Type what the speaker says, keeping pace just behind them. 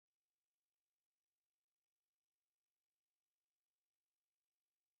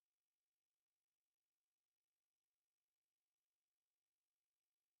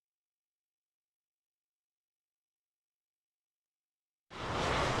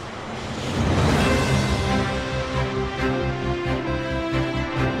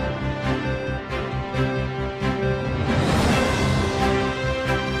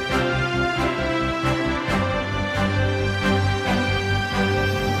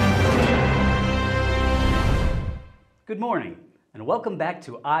Good morning, and welcome back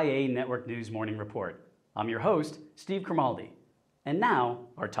to IA Network News Morning Report. I'm your host, Steve Grimaldi. And now,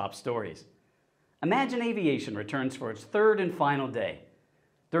 our top stories. imaginAviation returns for its third and final day.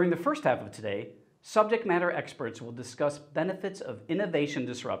 During the first half of today, subject matter experts will discuss benefits of innovation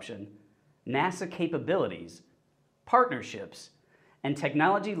disruption, NASA capabilities, partnerships, and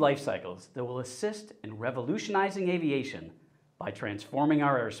technology life cycles that will assist in revolutionizing aviation by transforming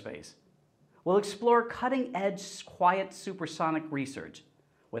our airspace. We'll explore cutting-edge quiet supersonic research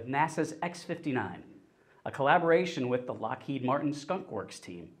with NASA's X-59, a collaboration with the Lockheed Martin Skunk Works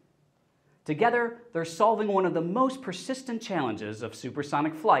team. Together, they're solving one of the most persistent challenges of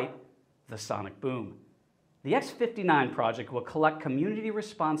supersonic flight, the sonic boom. The X-59 project will collect community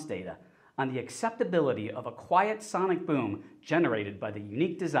response data on the acceptability of a quiet sonic boom generated by the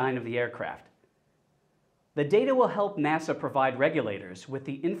unique design of the aircraft. The data will help NASA provide regulators with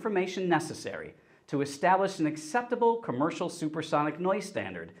the information necessary to establish an acceptable commercial supersonic noise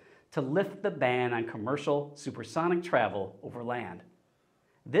standard to lift the ban on commercial supersonic travel over land.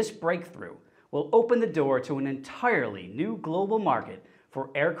 This breakthrough will open the door to an entirely new global market for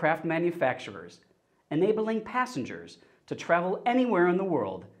aircraft manufacturers, enabling passengers to travel anywhere in the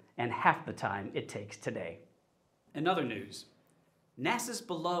world and half the time it takes today. In other news, NASA's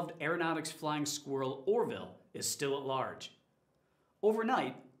beloved aeronautics flying squirrel Orville is still at large.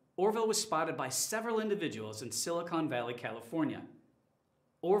 Overnight, Orville was spotted by several individuals in Silicon Valley, California.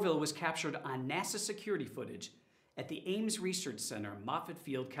 Orville was captured on NASA security footage at the Ames Research Center, Moffett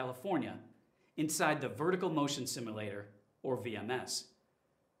Field, California, inside the Vertical Motion Simulator, or VMS.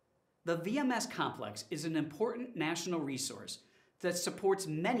 The VMS complex is an important national resource that supports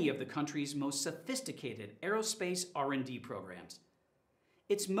many of the country's most sophisticated aerospace R&D programs.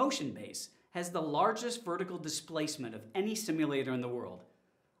 Its motion base has the largest vertical displacement of any simulator in the world,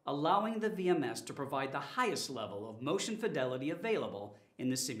 allowing the VMS to provide the highest level of motion fidelity available in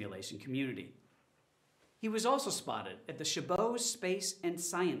the simulation community. He was also spotted at the Chabot Space and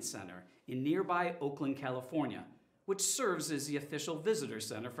Science Center in nearby Oakland, California, which serves as the official visitor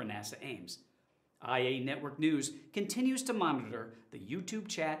center for NASA Ames. IA Network News continues to monitor the YouTube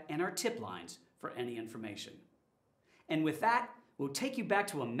chat and our tip lines for any information. And with that, we'll take you back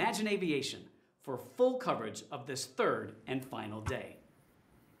to imaginAviation for full coverage of this third and final day.